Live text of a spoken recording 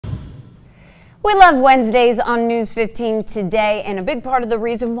We love Wednesdays on News 15 today, and a big part of the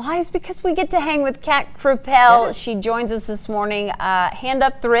reason why is because we get to hang with Kat Crappel. Yes. She joins us this morning. Hand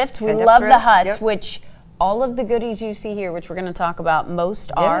Up Thrift. We Hand Up love Thrift, the hut, yep. which all of the goodies you see here, which we're going to talk about,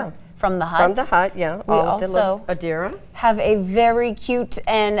 most are from the hut. From the hut, yeah. We also Adira. have a very cute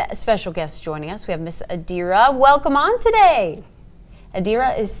and special guest joining us. We have Miss Adira. Welcome on today.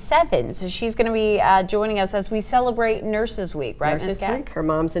 Adira is 7, so she's going to be joining us as we celebrate Nurses Week, right, Miss Nurses Kat? Week. Her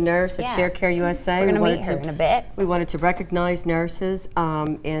mom's a nurse at Share Care USA. We're going to meet her in a bit. We wanted to recognize nurses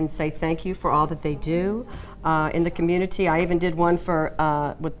and say thank you for all that they do in the community. I even did one for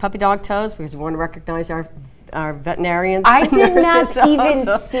with puppy dog toes because we want to recognize our veterinarians. I did not even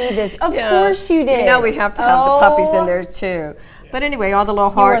also. see this. Of course you did. You know we have to have the puppies in there too. But anyway, all the little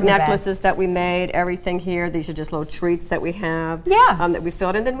heart necklaces that we made, everything here, these are just little treats that we have that we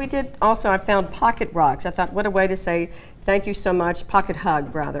filled. And then we did also, I found pocket rocks. I thought, what a way to say thank you so much, pocket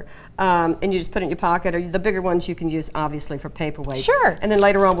hug rather. And you just put it in your pocket, or the bigger ones you can use obviously for paperweight. Sure. And then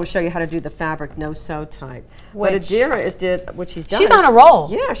later on we'll show you how to do the fabric no-sew type. What Adira did, what she's done. She's on a roll.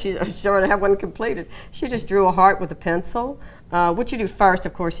 Yeah, she already had one completed. She just drew a heart with a pencil. What you do first,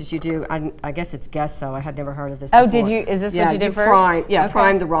 of course, is you do, I guess it's gesso. I had never heard of this before. Oh, did you, is this what you did first?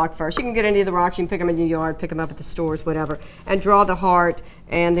 Prime the rock first. You can get any of the rocks, you can pick them in your yard, pick them up at the stores, whatever, and draw the heart,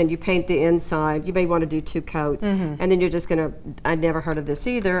 and then you paint the inside. You may want to do 2 coats, and then you're just gonna, I never heard of this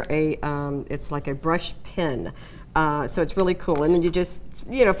either, it's like a brush pen. So it's really cool, and then you just,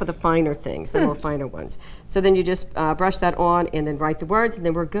 for the finer things, the more finer ones. So then you just brush that on and then write the words, and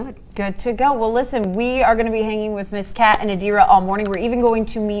then we're good. Good to go. Well, listen, we are going to be hanging with Miss Kat and Adira all morning. We're even going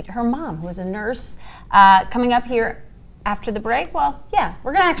to meet her mom, who is a nurse, coming up here after the break. Well, yeah,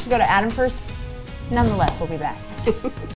 we're going to actually go to Adam first. Nonetheless, we'll be back.